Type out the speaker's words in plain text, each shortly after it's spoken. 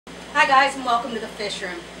Hi guys, and welcome to the fish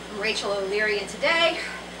room. I'm Rachel O'Leary, and today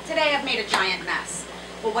I've made a giant mess.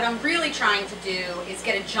 But what I'm really trying to do is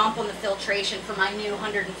get a jump on the filtration for my new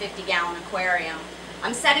 150-gallon aquarium.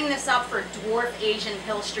 I'm setting this up for dwarf Asian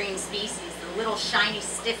hillstream species, the little shiny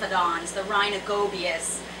Stiphodons, the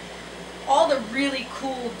Rhinogobious, all the really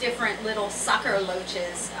cool different little sucker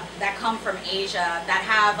loaches that come from Asia that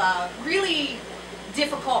have really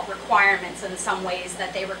difficult requirements in some ways,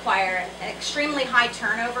 that they require an extremely high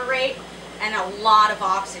turnover rate and a lot of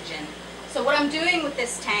oxygen. So what I'm doing with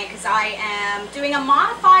this tank is I am doing a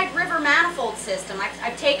modified river manifold system.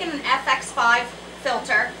 I've taken an FX5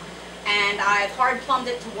 filter and I've hard plumbed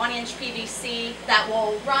it to 1-inch PVC that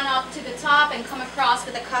will run up to the top and come across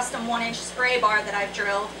with a custom 1-inch spray bar that I've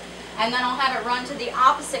drilled. And then I'll have it run to the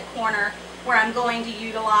opposite corner where I'm going to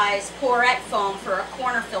utilize Poret foam for a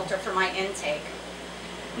corner filter for my intake.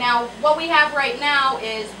 Now, what we have right now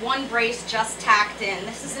is one brace just tacked in.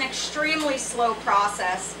 This is an extremely slow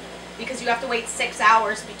process because you have to wait 6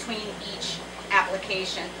 hours between each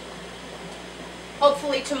application.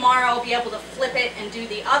 Hopefully tomorrow I'll be able to flip it and do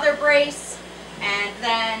the other brace, and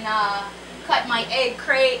then cut my egg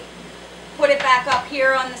crate, put it back up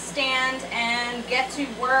here on the stand, and get to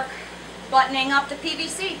work buttoning up the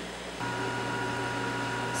PVC.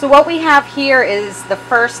 So what we have here is the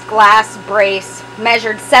first glass brace,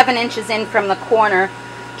 measured 7 inches in from the corner,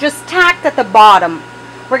 just tacked at the bottom.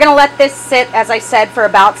 We're going to let this sit, as I said, for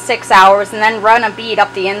about 6 hours and then run a bead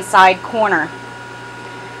up the inside corner.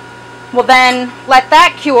 We'll then let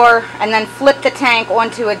that cure and then flip the tank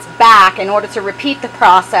onto its back in order to repeat the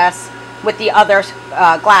process with the other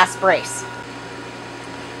glass brace.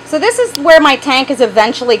 So this is where my tank is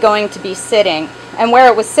eventually going to be sitting, and where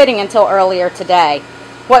it was sitting until earlier today.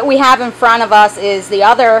 What we have in front of us is the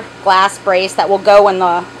other glass brace that will go in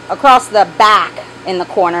across the back in the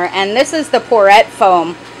corner, and this is the Poret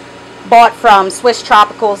foam bought from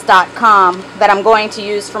SwissTropicals.com that I'm going to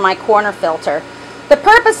use for my corner filter. The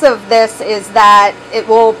purpose of this is that it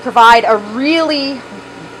will provide a really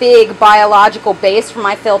big biological base for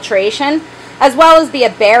my filtration, as well as be a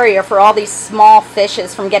barrier for all these small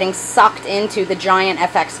fishes from getting sucked into the giant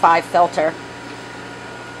FX5 filter.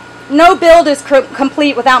 No build is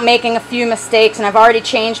complete without making a few mistakes, and I've already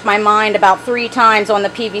changed my mind about 3 times on the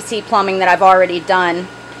PVC plumbing that I've already done.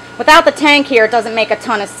 Without the tank here, it doesn't make a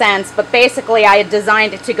ton of sense, but basically I had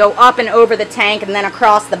designed it to go up and over the tank and then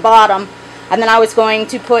across the bottom, and then I was going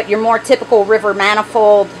to put your more typical river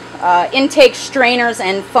manifold intake strainers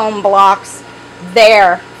and foam blocks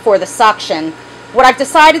there for the suction. What I've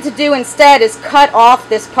decided to do instead is cut off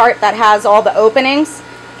this part that has all the openings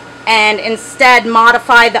and instead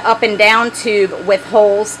modify the up and down tube with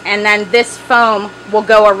holes, and then this foam will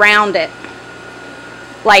go around it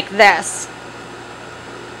like this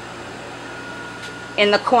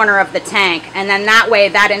in the corner of the tank, and then that way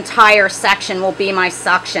that entire section will be my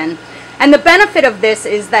suction. And the benefit of this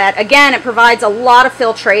is that, again, it provides a lot of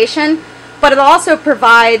filtration, but it also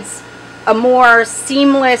provides a more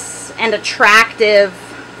seamless and attractive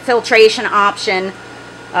filtration option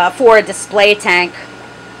for a display tank.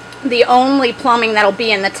 The only plumbing that'll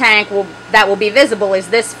be in the tank that will be visible is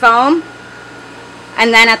this foam,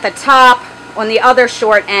 and then at the top on the other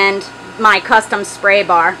short end my custom spray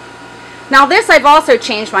bar. Now this I've also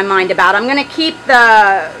changed my mind about. I'm going to keep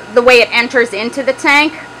the way it enters into the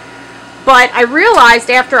tank, but I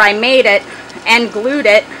realized after I made it and glued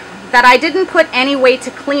it that I didn't put any way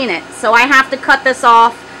to clean it, so I have to cut this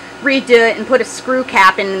off, redo it, and put a screw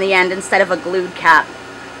cap in the end instead of a glued cap.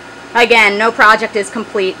 Again, no project is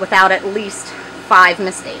complete without at least 5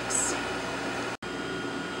 mistakes.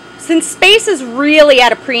 Since space is really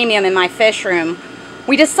at a premium in my fish room,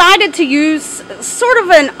 we decided to use sort of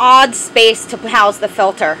an odd space to house the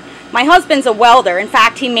filter. My husband's a welder. In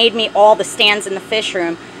fact, he made me all the stands in the fish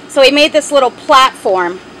room. So he made this little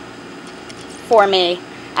platform for me.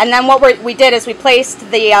 And then what we did is we placed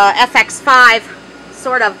the FX5,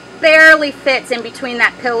 sort of barely fits in between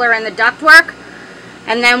that pillar and the ductwork.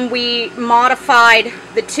 And then we modified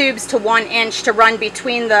the tubes to 1 inch to run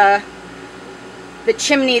between the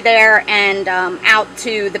chimney there and out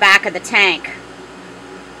to the back of the tank.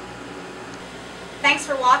 Thanks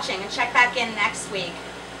for watching, and check back in next week.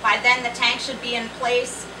 By then the tank should be in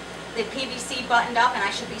place, the PVC buttoned up, and I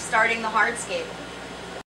should be starting the hardscape.